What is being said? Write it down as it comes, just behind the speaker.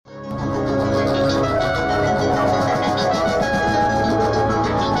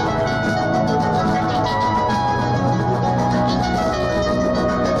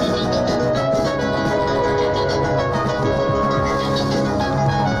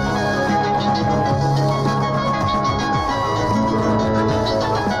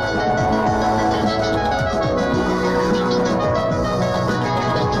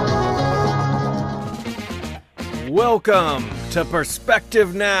Welcome to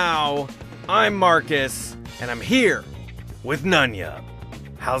Perspective Now. I'm Marcus, and I'm here with Nunya.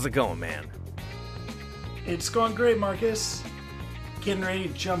 How's it going, man? It's going great, Marcus. Getting ready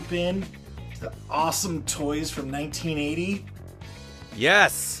to jump in to the awesome toys from 1980.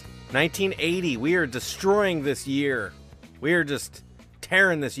 Yes, 1980. We are destroying this year. We are just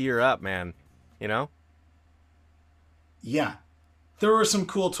tearing this year up, man. You know? Yeah, there were some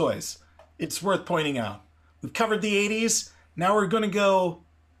cool toys. It's worth pointing out. We've covered the 80s. Now we're going to go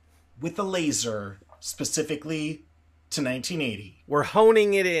with the laser, specifically to 1980. We're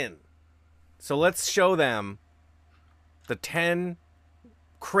honing it in. So let's show them the 10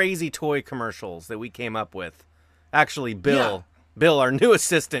 crazy toy commercials that we came up with. Actually, Bill, our new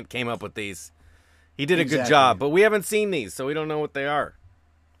assistant, came up with these. He did a good job, but we haven't seen these, so we don't know what they are.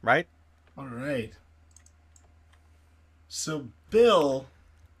 Right? All right. So Bill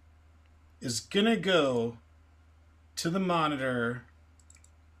is going to go to the monitor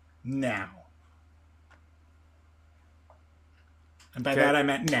now. And by that I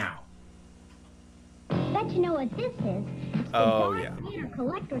meant now. Bet you know what this is. It's the Darth Vader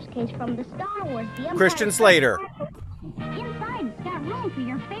collector's case from the Star Wars The Empire Christian Slater. Inside, it's got room for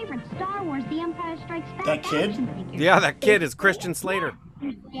your favorite Star Wars The Empire Strikes Back That kid? action figures. Yeah, that kid is Christian Slater.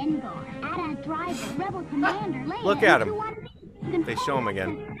 Dengar, AT-AT Driver, Rebel Commander, Leia, Look at and him. Two-One-B. They show him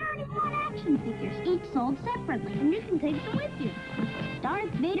again. 31 action figures, each sold separately, and you can take them with you. Darth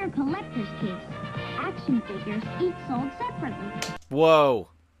Vader collector's case. Action figures, each sold separately. Whoa.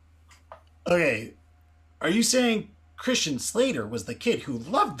 Okay, are you saying Christian Slater was the kid who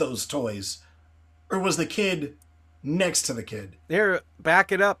loved those toys? Or was the kid next to the kid? Here,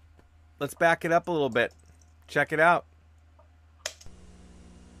 back it up. Let's back it up a little bit. Check it out.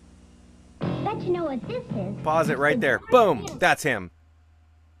 Bet you know what this is. Pause it right there. Boom. That's him.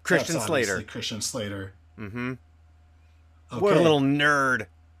 Christian That's Slater. obviously Christian Slater. Mm-hmm. Okay. What a little nerd.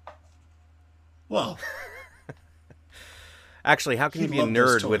 Well, Actually, how can he you be a loved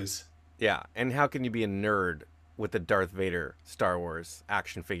those nerd with... toys. Yeah, and how can you be a nerd with the Darth Vader Star Wars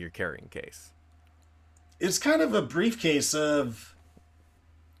action figure carrying case? It's kind of a briefcase of,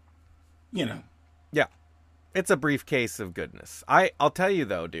 you know. Yeah. It's a briefcase of goodness. I'll tell you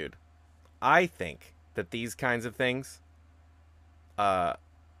though, dude. I think that these kinds of things, aside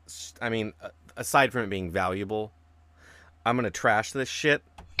from it being valuable, I'm gonna trash this shit.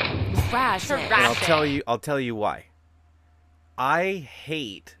 Trash it. And I'll tell you why. I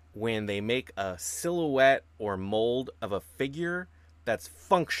hate when they make a silhouette or mold of a figure that's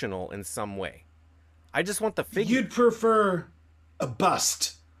functional in some way. I just want the figure. You'd prefer a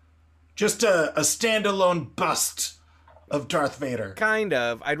bust. Just a standalone bust of Darth Vader. Kind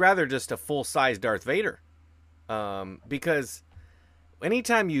of. I'd rather just a full-size Darth Vader. Because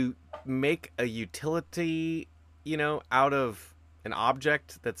anytime you make a utility, out of an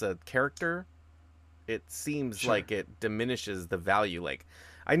object that's a character, it seems like it diminishes the value. Like,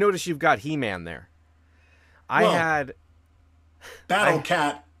 I notice you've got He-Man there. Battle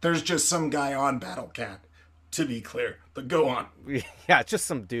Cat, there's just some guy on Battle Cat, to be clear. But go on. Yeah, just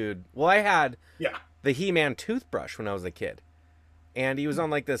some dude. Well, I had Yeah. the He-Man toothbrush when I was a kid. And he was on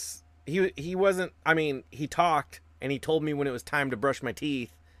like this... He wasn't... I mean, he talked, and he told me when it was time to brush my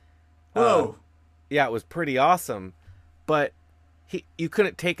teeth. Whoa. Yeah, it was pretty awesome. But you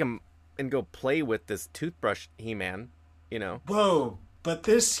couldn't take him and go play with this toothbrush He-Man, Whoa. But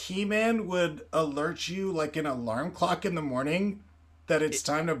this He-Man would alert you like an alarm clock in the morning that it's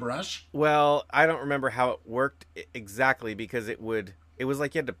time to brush? Well, I don't remember how it worked exactly because it was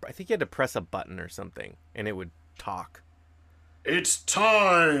like I think you had to press a button or something and it would talk. It's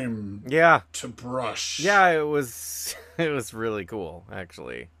time to brush. Yeah, it was really cool,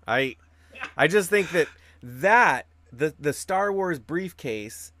 actually. I just think that the Star Wars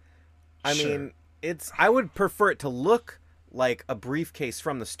briefcase, I mean, I would prefer it to look like a briefcase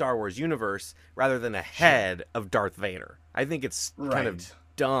from the Star Wars universe rather than a head of Darth Vader. I think it's kind of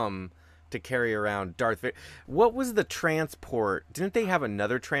dumb to carry around Darth Vader. What was the transport? Didn't they have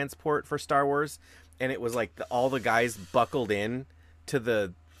another transport for Star Wars? And it was like all the guys buckled in to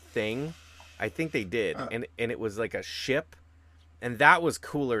the thing. I think they did. And it was like a ship. And that was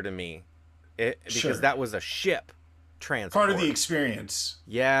cooler to me. Because that was a ship transport. Part of the experience.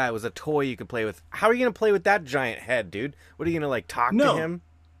 Yeah, it was a toy you could play with. How are you going to play with that giant head, dude? What are you going to, like, talk to him?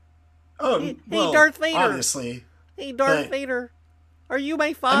 Oh, hey, well, Darth Vader. Obviously. Hey, Darth Vader. Are you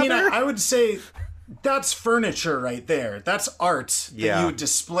my father? I mean, I would say that's furniture right there. That's art that you would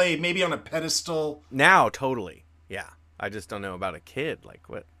display maybe on a pedestal. Now, totally. Yeah. I just don't know about a kid. Like,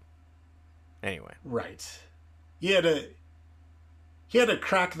 what? Anyway. Right. He had to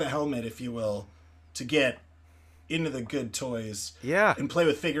crack the helmet, if you will, to get into the good toys. Yeah. And play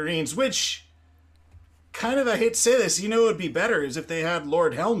with figurines, which kind of, I hate to say this, you know, it would be better is if they had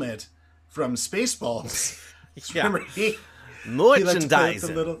Lord Helmet from Spaceballs. Yeah. Remember he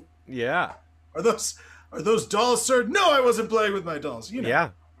Merchandising. little, Yeah. are those dolls, sir? No, I wasn't playing with my dolls. You know. Yeah.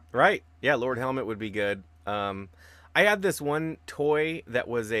 Right. Yeah, Lord Helmet would be good. I had this one toy that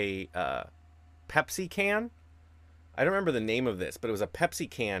was a Pepsi can. I don't remember the name of this, but it was a Pepsi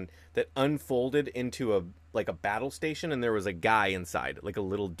can that unfolded into a battle station, and there was a guy inside, like a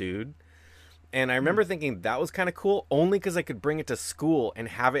little dude. And I remember thinking that was kind of cool, only because I could bring it to school and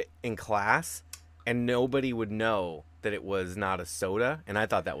have it in class, and nobody would know that it was not a soda. And I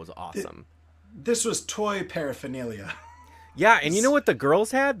thought that was awesome. This was toy paraphernalia. Yeah, and you know what the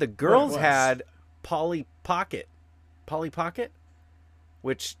girls had? The girls was? had Polly Pocket,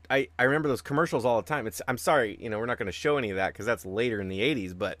 which I remember those commercials all the time. I'm sorry, you know, we're not going to show any of that because that's later in the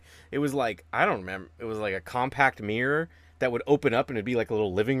 80s, but it was like, I don't remember, it was like a compact mirror that would open up and it'd be like a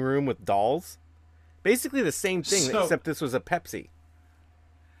little living room with dolls. Basically the same thing, except this was a Pepsi.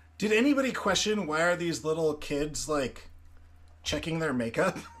 Did anybody question why are these little kids like checking their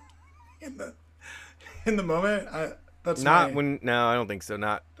makeup in the moment? That's not my, when. No, I don't think so.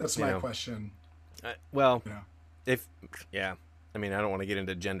 Not. That's my question. Well, Yeah. Yeah. I mean, I don't want to get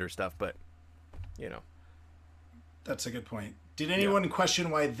into gender stuff, but you know. That's a good point. Did anyone question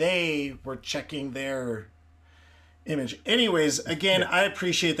why they were checking their image? Anyways, again, I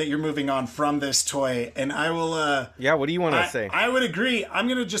appreciate that you're moving on from this toy, and I will. Yeah. What do you want to say? I would agree. I'm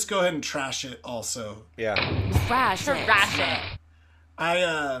gonna just go ahead and trash it. Also. Yeah. Trash it.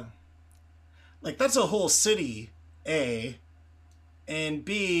 Like that's a whole city. A, and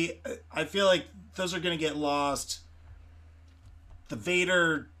B, I feel like those are going to get lost. The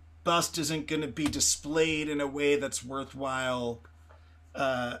Vader bust isn't going to be displayed in a way that's worthwhile.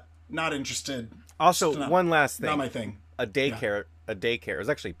 Not interested. Also, one last thing. Not my thing. A daycare. It was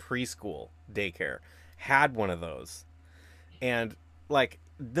actually preschool daycare. Had one of those, and like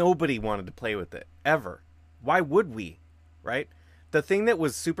nobody wanted to play with it ever. Why would we? Right? The thing that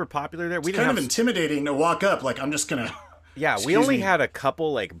was super popular there, we didn't have intimidating to walk up. Like I'm just gonna. Yeah, we only had a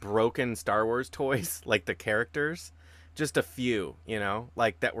couple like broken Star Wars toys, like the characters, just a few, you know,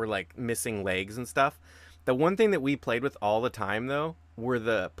 like that were like missing legs and stuff. The one thing that we played with all the time though were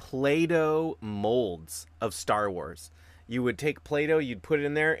the Play-Doh molds of Star Wars. You would take Play-Doh, you'd put it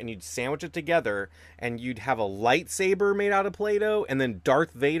in there, and you'd sandwich it together, and you'd have a lightsaber made out of Play-Doh, and then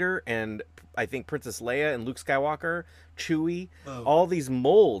Darth Vader and I think Princess Leia and Luke Skywalker, Chewie, all these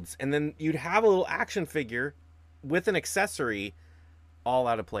molds, and then you'd have a little action figure with an accessory, all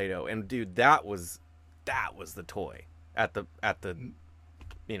out of Play-Doh. And dude, that was the toy at the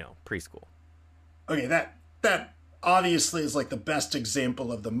you know, preschool. Okay, that obviously is like the best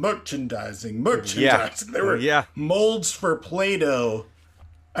example of the merchandising. Yeah. There were molds for Play-Doh.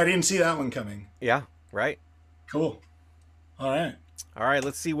 I didn't see that one coming. Yeah, right. Cool. All right,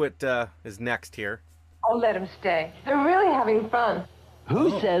 let's see what is next here. I'll let them stay. They're really having fun.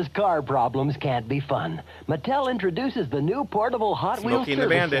 Who says car problems can't be fun? Mattel introduces the new portable Hot Wheels Smokey and the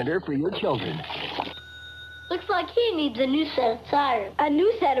Service Bandit. Center for your children. Looks like he needs a new set of tires. A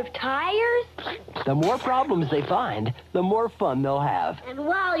new set of tires? The more problems they find, the more fun they'll have. And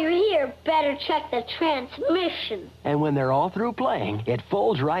while you're here, better check the transmission. And when they're all through playing, it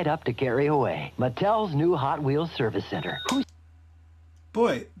folds right up to carry away. Mattel's new Hot Wheels Service Center.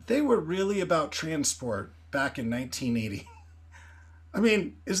 Boy, they were really about transport back in 1980. I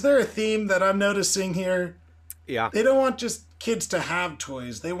mean, is there a theme that I'm noticing here? Yeah. They don't want just kids to have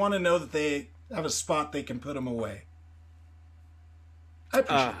toys. They want to know that they have a spot they can put them away. I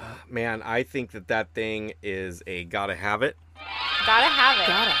appreciate that. Man, I think that thing is a gotta have it. Gotta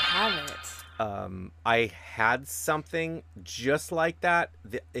have it. I had something just like that.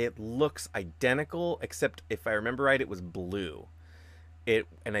 It looks identical, except if I remember right, it was blue.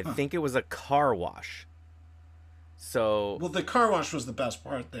 And I think it was a car wash. So well, the car wash was the best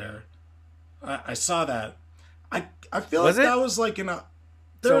part there. I saw that. I feel Was like it? that was like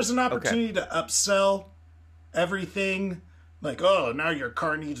there was an opportunity to upsell everything. Like, oh, now your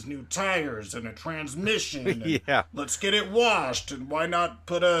car needs new tires and a transmission. And Yeah. let's get it washed, and why not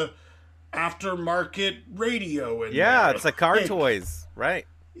put a aftermarket radio in yeah, there? it's like car Like, toys, right?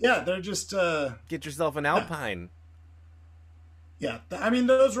 Yeah, they're just Get yourself an Alpine. yeah. I mean,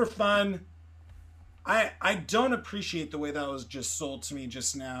 those were fun. I don't appreciate the way that was just sold to me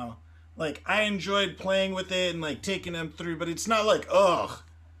just now. Like, I enjoyed playing with it and like taking them through, but it's not like, ugh,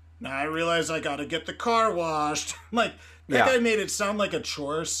 now I realize I gotta get the car washed. Like, that guy made it sound like a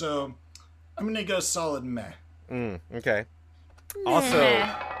chore, so I'm gonna go solid meh. Okay. Also,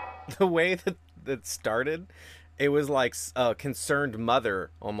 the way that started, It was like a concerned mother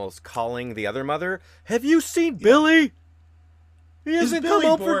almost calling the other mother. Have you seen Billy? He hasn't come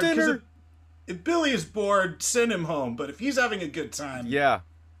home for dinner. If Billy is bored, send him home. But if he's having a good time,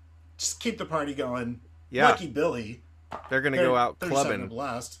 just keep the party going. Yeah. Lucky Billy. They're going to go out clubbing. Having a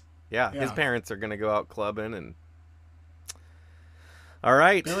blast. Yeah, his parents are going to go out clubbing. And all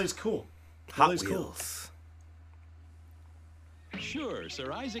right. Billy's cool. Hot Wheels. Sure,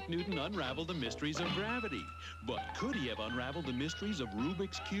 Sir Isaac Newton unraveled the mysteries of gravity. But could he have unraveled the mysteries of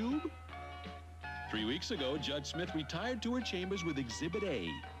Rubik's Cube? 3 weeks ago, Judge Smith retired to her chambers with Exhibit A,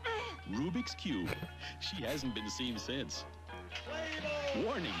 Rubik's Cube. She hasn't been seen since.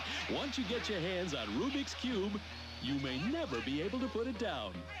 Warning, once you get your hands on Rubik's Cube, you may never be able to put it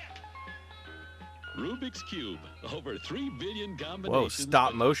down. Rubik's Cube, over 3 billion combinations. Whoa,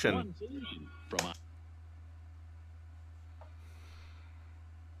 stop motion.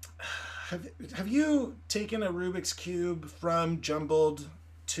 Have you taken a Rubik's Cube from jumbled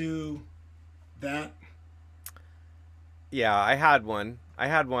to that? Yeah, I had one,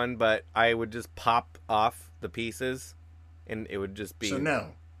 but I would just pop off the pieces, and it would just be. So no.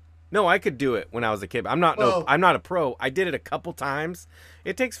 No, I could do it when I was a kid. I'm not a pro. I did it a couple times.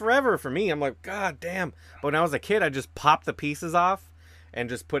 It takes forever for me. I'm like, God damn. But when I was a kid, I just pop the pieces off and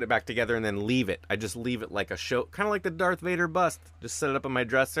just put it back together and then leave it. I just leave it like a show, kind of like the Darth Vader bust. Just set it up on my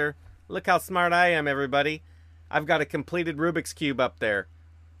dresser. Look how smart I am, everybody. I've got a completed Rubik's Cube up there.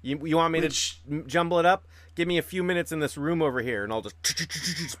 You want me to jumble it up? Give me a few minutes in this room over here, and I'll just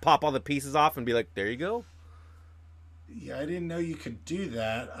pop all the pieces off and be like, there you go. Yeah, I didn't know you could do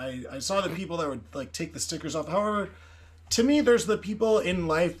that. I saw the people that would like take the stickers off. However, to me, there's the people in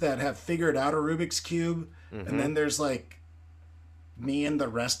life that have figured out a Rubik's Cube, and then there's like me and the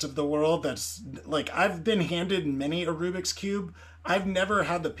rest of the world that's like, I've been handed many a Rubik's Cube. I've never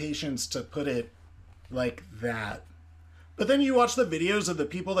had the patience to put it like that. But then you watch the videos of the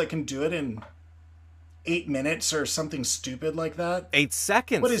people that can do it in 8 minutes or something stupid like that. 8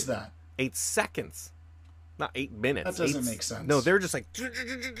 seconds. What is that? 8 seconds. Not 8 minutes. That doesn't make sense. No, they're just like,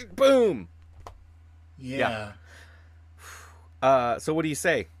 boom. Yeah. So what do you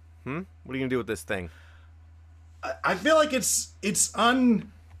say? What are you going to do with this thing? I feel like it's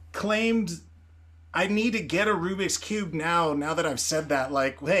unclaimed. I need to get a Rubik's Cube now that I've said that.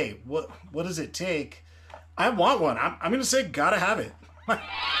 Like, hey, what does it take? I want one. I'm going to say gotta have it. Gotta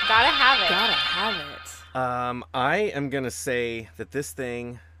have it. Gotta have it. I am going to say that this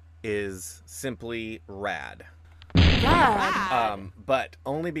thing is simply rad. Rad. But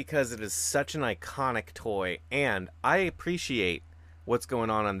only because it is such an iconic toy, and I appreciate what's going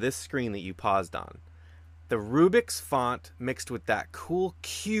on this screen that you paused on. The Rubik's font mixed with that cool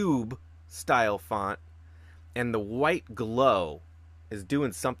cube style font and the white glow is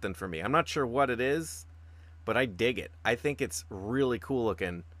doing something for me. I'm not sure what it is, but I dig it. I think it's really cool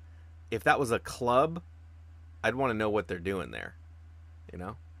looking. If that was a club, I'd want to know what they're doing there. You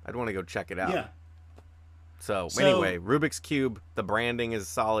know? I'd want to go check it out. Yeah. So anyway, Rubik's Cube, the branding is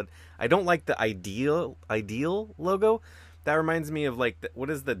solid. I don't like the Ideal logo. That reminds me of like, what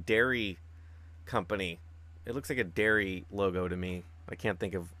is the dairy company? It looks like a dairy logo to me. I can't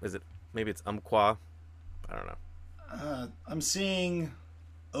think of, maybe it's Umpqua? I don't know. I'm seeing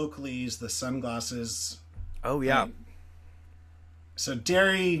Oakley's, the sunglasses. Oh, yeah. So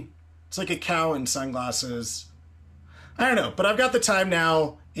dairy, it's like a cow in sunglasses. I don't know, but I've got the time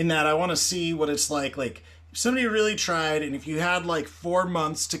now in that I want to see what it's like. Like, if somebody really tried, and if you had like 4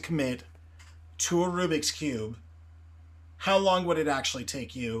 months to commit to a Rubik's Cube, how long would it actually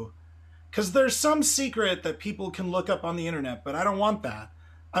take you? Because there's some secret that people can look up on the internet, but I don't want that.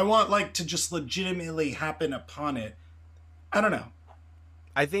 I want like to just legitimately happen upon it. I don't know.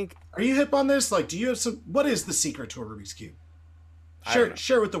 I think. Are you hip on this? Like, do you have some? What is the secret to a Rubik's Cube?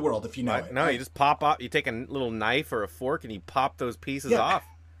 Share with the world if you know it. No, you just pop off. You take a little knife or a fork and you pop those pieces off.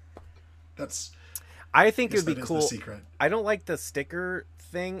 I think it would be cool. Secret. I don't like the sticker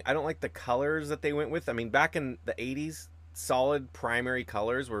thing. I don't like the colors that they went with. I mean, back in the 80s, solid primary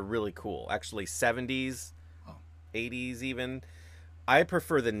colors were really cool. Actually, 70s, 80s even. I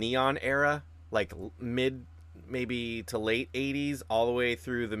prefer the neon era, like mid, maybe to late 80s, all the way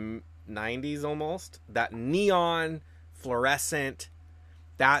through the 90s almost. That neon, fluorescent,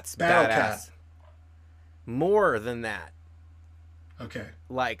 that's badass. More than that. Okay.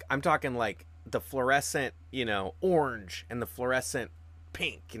 Like, I'm talking like the fluorescent, orange and the fluorescent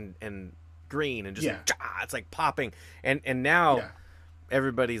pink and green and just, it's like popping. And now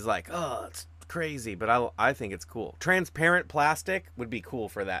everybody's like, oh, it's crazy, but I think it's cool. Transparent plastic would be cool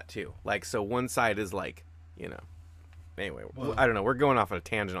for that too. Like, so one side is like, Anyway, Well, I don't know. We're going off on a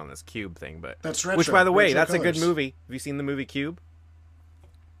tangent on this Cube thing, but That's retro. which, by the way, retro that's a good colors. movie. Have you seen the movie Cube?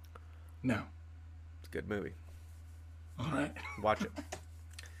 No. It's a good movie. All right. Watch it.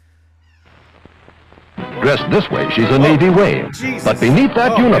 Dressed this way, she's a Navy wave. Jesus. But beneath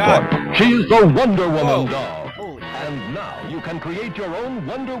that Oh, uniform, God. she's the Wonder Woman Whoa. doll. Holy And now you can create your own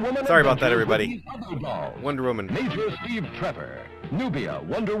Wonder Woman. Sorry about that, adventures with everybody. these other dolls. Wonder Woman. Major Steve Trevor, Nubia,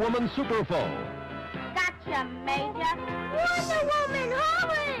 Wonder Woman Super Foe. Gotcha, Major. Wonder Woman,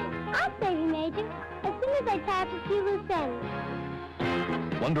 hurry! I'll save you, Major, as soon as I tie up a few loose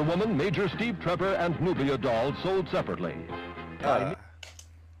ends. Wonder Woman, Major Steve Trevor, and Nubia dolls sold separately. Oh.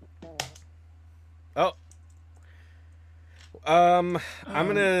 I'm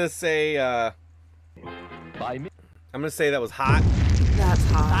gonna say. By me. I'm gonna say that was hot. That's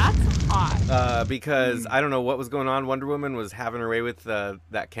hot. That's hot. Because I don't know what was going on. Wonder Woman was having her way with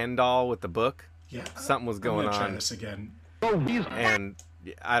that Ken doll with the book. Yeah. Something was going I'm gonna try on, this again. Oh, he's and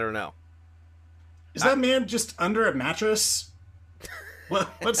I don't know. Is that man just under a mattress?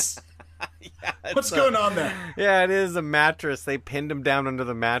 What's It's going on there? Yeah, it is a mattress. They pinned him down under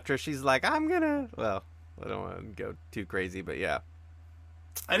the mattress. She's like, I'm gonna. Well, I don't want to go too crazy, but yeah.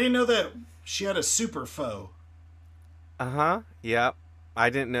 I didn't know that she had a super foe. Uh-huh. Yep. I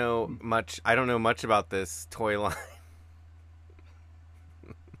didn't know much. I don't know much about this toy line.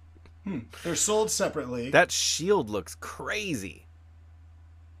 They're sold separately. That shield looks crazy.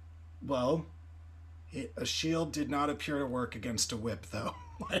 Well, a shield did not appear to work against a whip, though.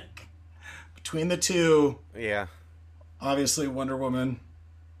 Like, between the two, Yeah. obviously Wonder Woman,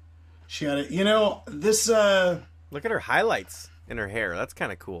 she had it. You know, this, Look at her highlights in her hair. That's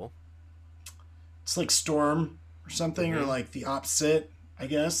kind of cool. it's like Storm or something, or like the opposite, I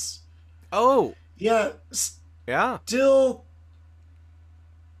guess. Oh, Yeah, yeah.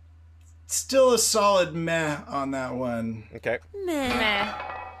 still a solid meh on that one. Okay. Meh.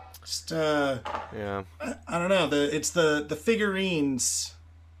 Just, Yeah. I don't know. It's the figurines.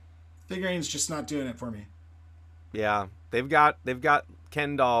 Figurines just not doing it for me. Yeah. They've got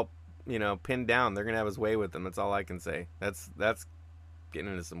Ken doll, pinned down. They're gonna have his way with them. That's all I can say. That's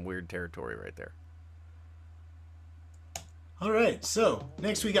getting into some weird territory right there. All right, so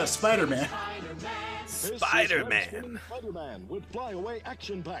next we got Spider-Man. Spider-Man. Spider-Man with flyaway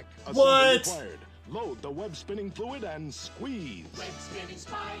action pack. What? Required. Load the web spinning fluid and squeeze. Web spinning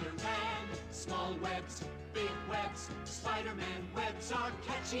Spider-Man, small webs, big webs. Spider-Man webs are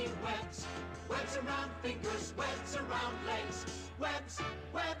catchy webs. Webs around fingers, webs around legs. Webs,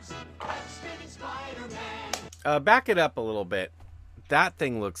 webs, web spinning Spider-Man. Back it up a little bit. That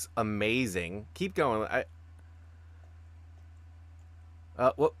thing looks amazing. Keep going.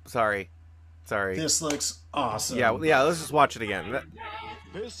 Whoop, sorry. This looks awesome. Yeah, let's just watch it again.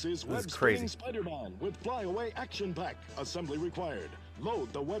 This is web crazy. spinning Spider-Man with flyaway action pack. Assembly required.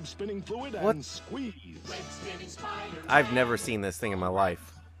 Load the web spinning fluid What? and squeeze. Web spinning Spider-Man, I've never seen this thing in my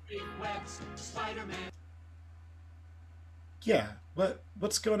life. big webs, Spider-Man. Yeah,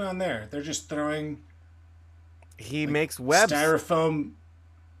 what's going on there? They're just throwing He makes webs. styrofoam.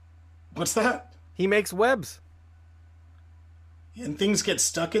 What's that? He makes webs. And things get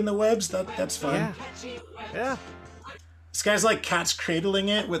stuck in the webs? That's fun. Yeah. Yeah. This guy's like cat's cradling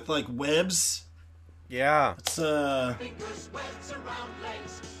it with like webs. Yeah. It's Fingers, webs around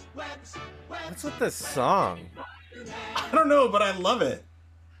legs. Webs, webs. What's with this song? I don't know, but I love it.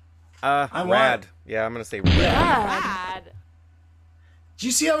 Rad. want- Yeah, I'm gonna say rad. Bad. Do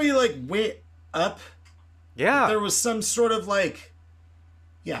you see how he like went up? Yeah. There was some sort of like,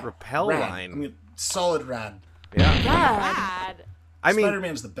 yeah, Rappel rad. line. I mean, solid rad. Yeah. Bad. I mean,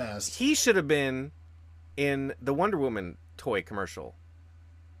 Spider-Man's the best. he should have been in the Wonder Woman toy commercial.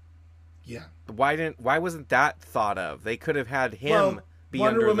 Yeah. Why wasn't that thought of? They could have had him Well, be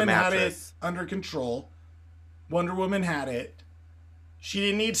Wonder under Woman the had it mattress. under control. Wonder Woman had it. She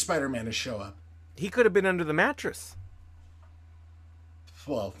didn't need Spider-Man to show up. He could have been under the mattress.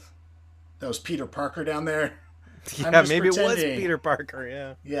 Well, that was Peter Parker down there. I'm Yeah, just maybe it was pretending. Peter Parker.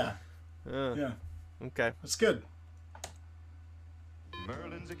 Yeah. Yeah. Uh, Yeah. Okay. That's good.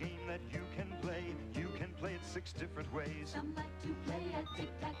 Merlin's a game that you can play. You can play it 6 different ways. Some like to play at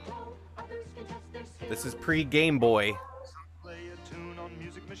tic-tac-toe. Others can test their skill. This is pre-Game Boy. Play a tune on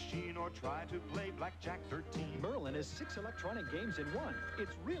Music Machine or try to play Blackjack 13. Merlin is 6 electronic games in one.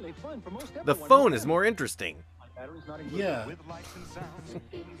 It's really fun for most everyone. The phone is more interesting. Batteries not included. Yeah. With lights and sounds.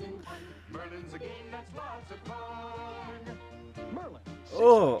 Merlin's a game that's lots of fun. Merlin. 6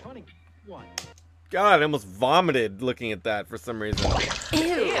 Oh. electronic games in one. God, I almost vomited looking at that for some reason.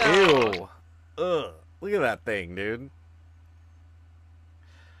 Ew. Ew. Ugh. Look at that thing, dude.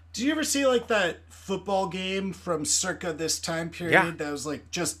 Do you ever see like that football game from circa this time period that was like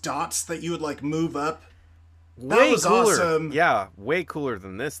just dots that you would like move up? That was cooler. Awesome. Yeah, way cooler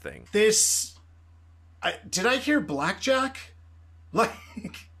than this thing. Did I hear Blackjack? Like,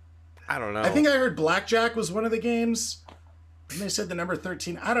 I don't know. I think I heard Blackjack was one of the games. And they said the number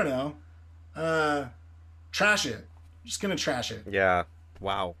 13. I don't know. Trash it. Just gonna trash it. Yeah.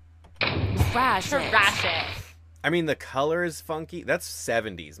 Wow. Trash it. I mean, the color is funky. That's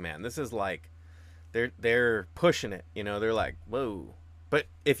 70s, man. This is like, they're pushing it. You know, they're like, whoa. But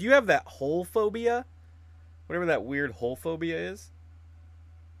if you have that hole phobia, whatever that weird hole phobia is,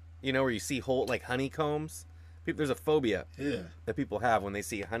 you know, where you see hole like honeycombs. There's a phobia that people have when they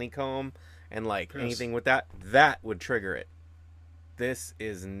see honeycomb and like anything with that would trigger it. This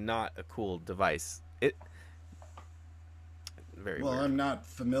is not a cool device. Very well, weird. I'm not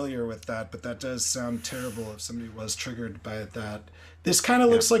familiar with that, but that does sound terrible if somebody was triggered by that. This kind of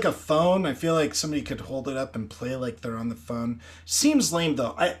looks like a phone. I feel like somebody could hold it up and play like they're on the phone. Seems lame,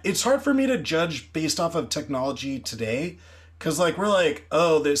 though. It's hard for me to judge based off of technology today, because like we're like,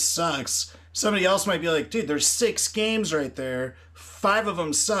 oh, this sucks. Somebody else might be like, dude, there's 6 games right there. 5 of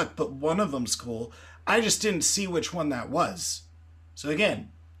them suck, but one of them's cool. I just didn't see which one that was. So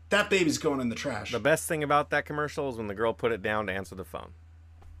again, that baby's going in the trash. The best thing about that commercial is when the girl put it down to answer the phone.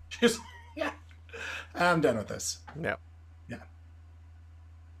 Yeah. I'm done with this. Yep. Yeah.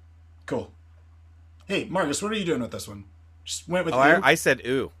 Cool. Hey, Marcus, what are you doing with this one? Just went with I said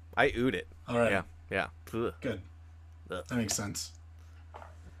ooh. I oohed it. All right. Yeah. Ugh. Good. Ugh. That makes sense.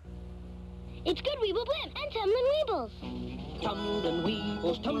 It's good Weeble Blimp and Tumbling Weebles. Tumbling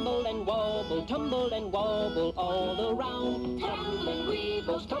Weebles, tumble and wobble all around. Tumbling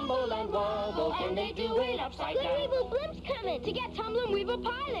Weebles, tumble and wobble, and they do it upside down. The Weeble Blimp's coming to get Tumbling Weeble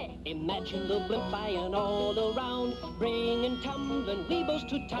Pilot. Imagine the blimp flying all around, bringing tumbling Weebles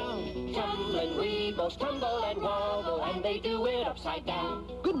to town. Tumbling Weebles, tumble and wobble, and they do it upside down.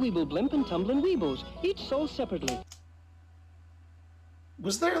 Good Weeble Blimp and Tumbling Weebles, each sold separately.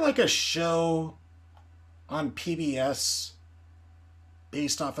 Was there like a show on PBS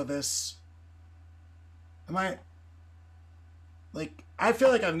based off of this? I feel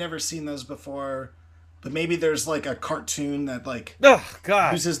like I've never seen those before, but maybe there's like a cartoon that like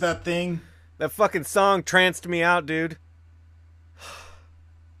uses that thing. That fucking song tranced me out, dude.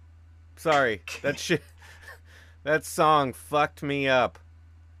 Sorry. That song fucked me up.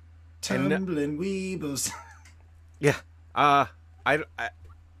 Tumbling Weebles. Yeah. I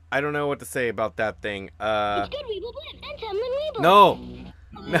don't know what to say about that thing. It's good Weeble Blimp and Tumbling Weebles. No,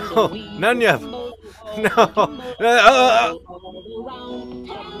 Nunya.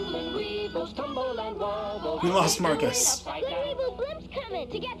 We lost Marcus. Good Weeble Blimp's coming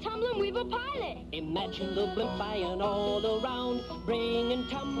to get Tumbling Weeble Pilot. Imagine the blimp flying all around, bringing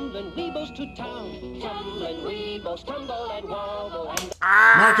tumbling Weebles to town. Tumbling Weebles, tumble and wobble. And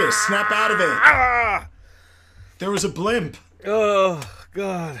Marcus, snap out of it. There was a blimp. Oh,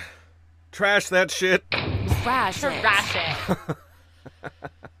 God. Trash that shit. Trash it.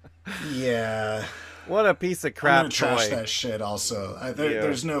 Yeah. What a piece of crap I'm gonna trash toy. that shit also.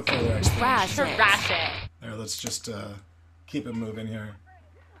 There's no further explanation. Trash it. There, let's just keep it moving here.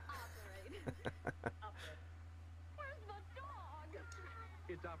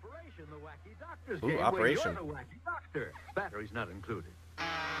 It's Operation the Wacky Doctor's Ooh, game. Operation. Where you're the Wacky Doctor. Batteries not included.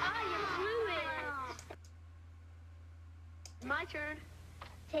 My turn.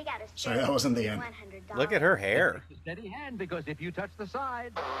 Take out a Sorry, that wasn't the end. $100. Look at her hair. Steady hand, because if you touch the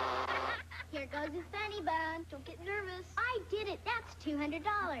side... Here goes the funny bone. Don't get nervous. I did it. That's $200.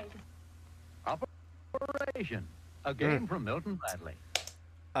 Operation. A game from Milton Bradley.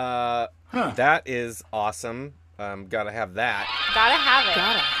 That is awesome. Gotta have that. Gotta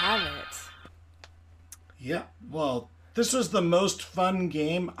have it. Yeah, well, this was the most fun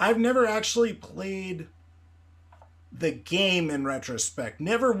game. I've never actually played the game in retrospect.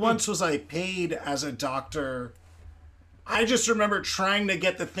 Never once was I paid as a doctor. I just remember trying to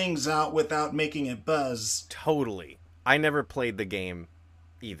get the things out without making it buzz. Totally. I never played the game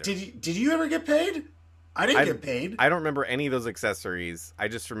either. Did you ever get paid? I didn't get paid. I don't remember any of those accessories. I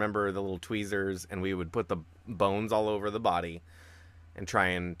just remember the little tweezers, and we would put the bones all over the body and try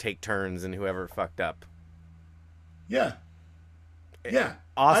and take turns and whoever fucked up. Yeah. Yeah.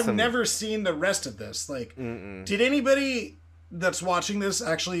 Awesome. I've never seen the rest of this. Like, did anybody that's watching this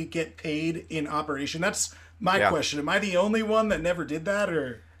actually get paid in Operation? That's my question. Am I the only one that never did that?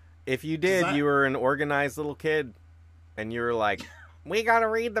 Or if you did, you were an organized little kid, and you were like, we gotta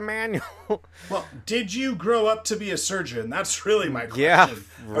read the manual. Well, did you grow up to be a surgeon? That's really my question. Yeah,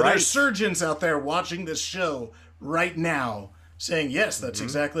 Are there right. surgeons out there watching this show right now? saying, yes, that's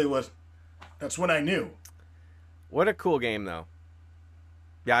exactly that's what I knew. What a cool game, though.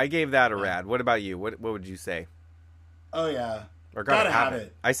 Yeah, I gave that a rad. What about you? What would you say? Oh, yeah. Or gotta have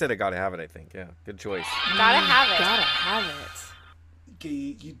it. I said I gotta have it, I think. Yeah, good choice. Gotta have it. Gotta have it.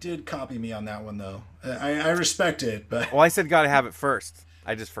 You did copy me on that one, though. I respect it, but... Well, I said gotta have it first.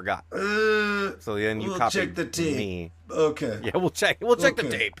 I just forgot. So then you copied check the tape. Me. Okay. Yeah, we'll check the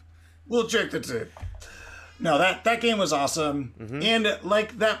tape. We'll check the tape. No, that game was awesome. And,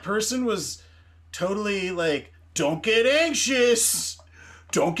 like, that person was totally like, don't get anxious.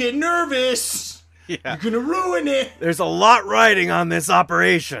 Don't get nervous. Yeah. You're going to ruin it. There's a lot riding on this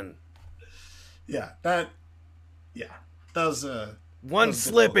operation. Yeah, that was one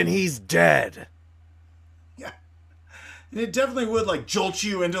slip and he's dead. Yeah. And it definitely would, like, jolt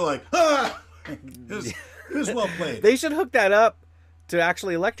you into, like, ah! It was well played. They should hook that up to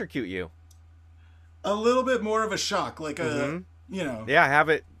actually electrocute you. A little bit more of a shock, like a,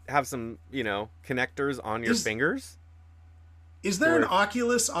 Yeah, have some, connectors on your fingers. Is there an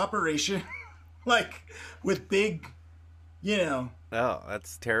Oculus operation? Like, with big, Oh,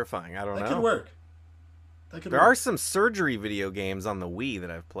 that's terrifying. I don't know. That could work. There are some surgery video games on the Wii that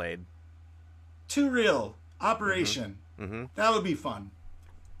I've played. Too Real. Operation. That would be fun.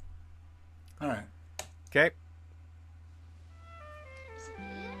 All right. Okay.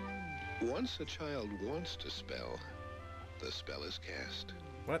 Once a child wants to spell, the spell is cast.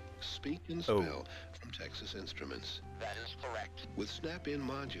 What? Speak and Spell from Texas Instruments. That is correct. With snap-in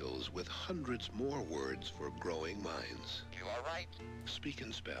modules with hundreds more words for growing minds. You are right. Speak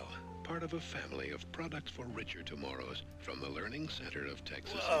and Spell, part of a family of products for richer tomorrows from the Learning Center of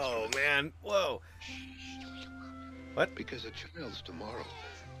Texas Instruments. Oh, man. Whoa. What? Because a child's tomorrow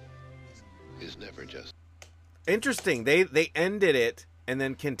is never just... Interesting. They ended it and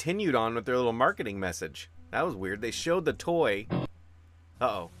then continued on with their little marketing message. That was weird. They showed the toy...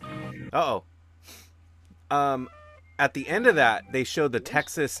 At the end of that, they showed the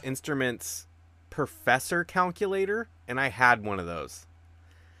Texas Instruments Professor Calculator, and I had one of those.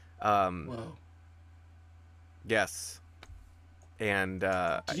 Whoa. Yes. And do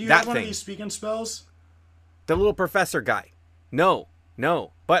you that have one thing, of these Speak and Spells? the little professor guy. No.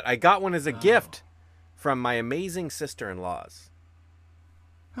 But I got one as a gift from my amazing sister-in-laws.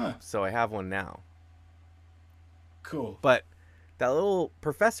 Huh. So I have one now. Cool. But that little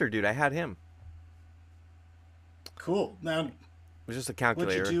professor dude, I had him. Cool. Now, it was just a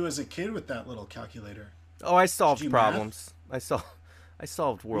calculator. What'd you do as a kid with that little calculator? Oh, I solved problems. I solved world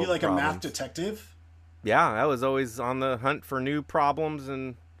problems. Were you like a math detective? Yeah, I was always on the hunt for new problems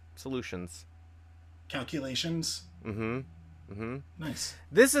and solutions. Calculations? Nice.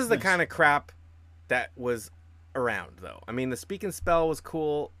 This is the kind of crap that was around, though. I mean, the Speak and Spell was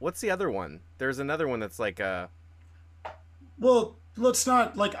cool. What's the other one? There's another one that's like a... Well, let's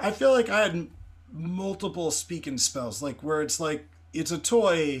not, like, I feel like I had multiple Speak and Spells, like, where it's like, it's a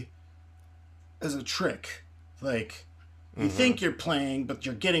toy as a trick. Like, you think you're playing, but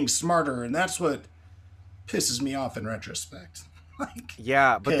you're getting smarter, and that's what pisses me off in retrospect. Like,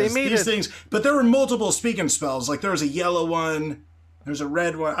 yeah, but they made these things, but there were multiple Speak and Spells. Like, there was a yellow one, there's a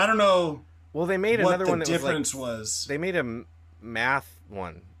red one. I don't know. Well, they made another one that difference was. They made a math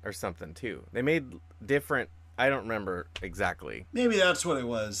one or something too. They made different. I don't remember exactly. Maybe that's what it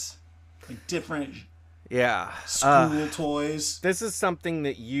was. Like different. Yeah. School toys. This is something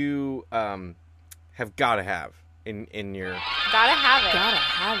that you have got to have in your. Gotta have it. Gotta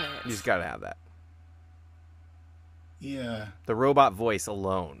have it. You just gotta have that. Yeah. The robot voice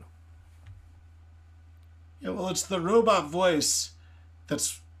alone. Yeah, well, it's the robot voice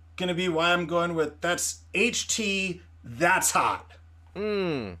that's going to be why I'm going with that's HT, that's hot.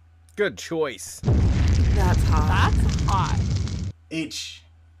 Good choice. That's hot. That's hot.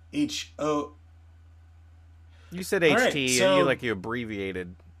 H-O. You said HT, right, so... and you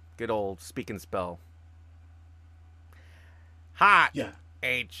abbreviated. Good old Speak and Spell. Hot. Yeah.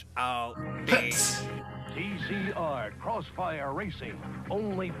 H-O-T. TCR Crossfire Racing,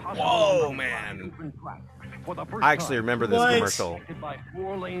 only possible. Whoa, man! I actually remember this commercial. By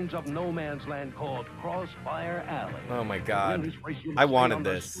 4 lanes of no man's land called Crossfire Alley. Oh my God! I wanted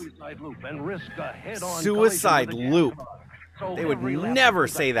this. Suicide Loop. They would never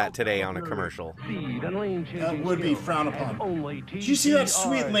say that today on a commercial. That would be frowned upon. Did you see that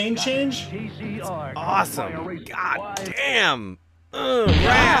sweet lane change? It's awesome. God damn.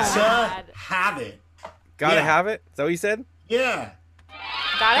 Gotta have it. Gotta have it? Is that what you said? Yeah.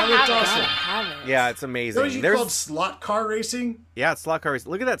 Gotta have it. Awesome. Yeah, it's amazing. Is that what you called slot car racing? Yeah, it's slot car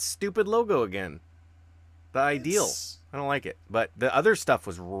racing. Look at that stupid logo again. The Ideal. I don't like it. But the other stuff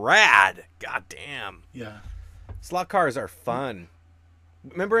was rad. God damn. Yeah. Slot cars are fun.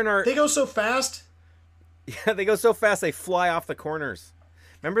 Remember in our... They go so fast. Yeah, they go so fast they fly off the corners.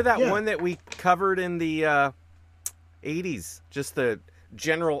 Remember that one that we covered in the 80s? Just the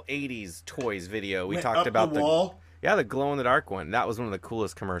general 80s toys video. We talked about the wall. Yeah, the glow-in-the-dark one. That was one of the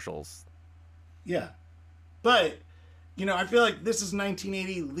coolest commercials. Yeah. But, you know, I feel like this is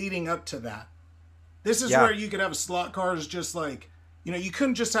 1980 leading up to that. This is where you could have a slot cars just like, you know, you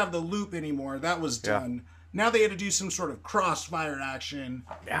couldn't just have the loop anymore. That was done. Now they had to do some sort of crossfire action.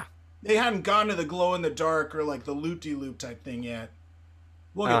 Yeah. They hadn't gone to the glow-in-the-dark or like the loop-de-loop type thing yet.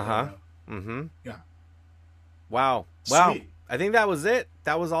 We'll get there. Mm-hmm. Yeah. Wow. Sweet. I think that was it.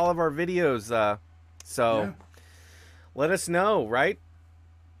 That was all of our videos. Let us know, right?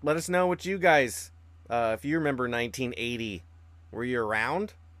 Let us know what you guys, if you remember 1980, were you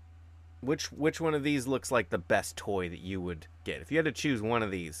around? Which one of these looks like the best toy that you would get? If you had to choose one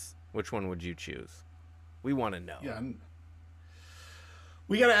of these, which one would you choose? We want to know. Yeah.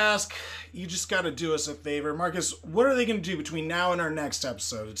 We got to ask, you just got to do us a favor. Marcus, what are they going to do between now and our next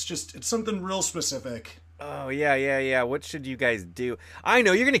episode? It's something real specific. Oh, yeah. What should you guys do? I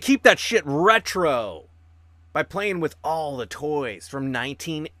know, you're going to keep that shit retro by playing with all the toys from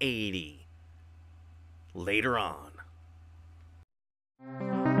 1980. Later on.